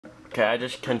Okay, I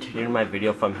just continued my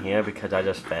video from here because I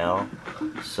just fell.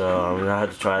 So I'm gonna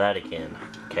have to try that again.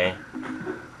 Okay.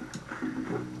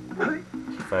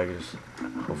 If I just,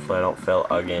 hopefully I don't fail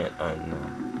again. No.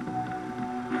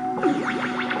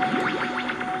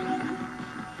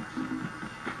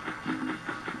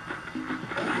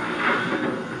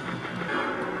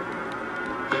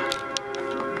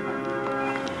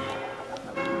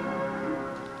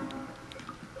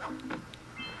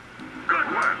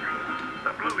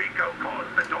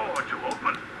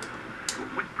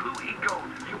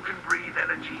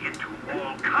 Into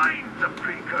all kinds of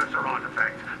Precursor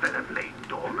artifacts that have lain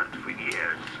dormant for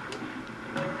years.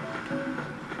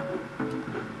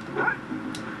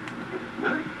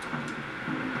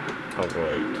 Oh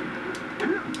great.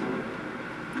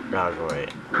 Oh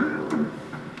great.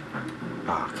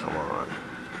 Ah, come on.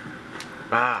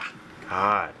 Ah,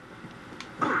 God.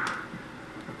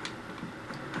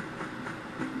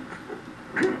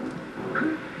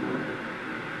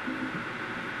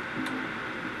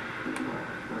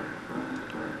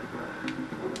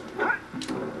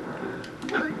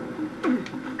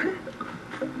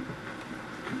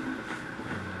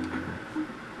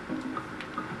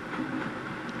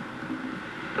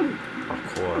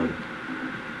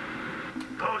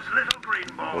 Those little green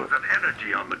balls of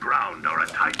energy on the ground are a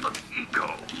type of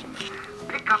eco.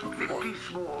 Pick up 50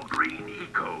 small green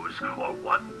ecos or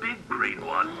one big green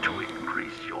one to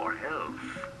increase your health.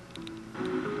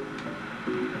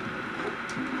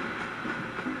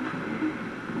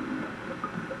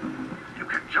 You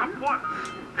can jump once,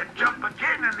 then jump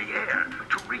again in the air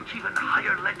to reach even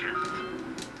higher ledges.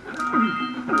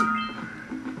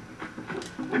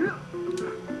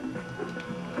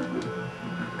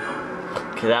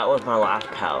 Okay, that was my last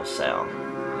pal sale.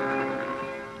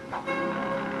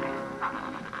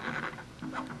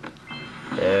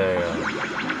 There we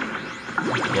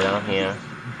go. Get down here.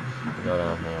 Go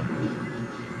down here.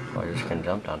 So I just can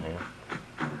jump down here.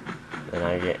 Then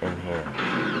I get in here.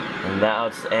 And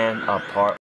that's end of part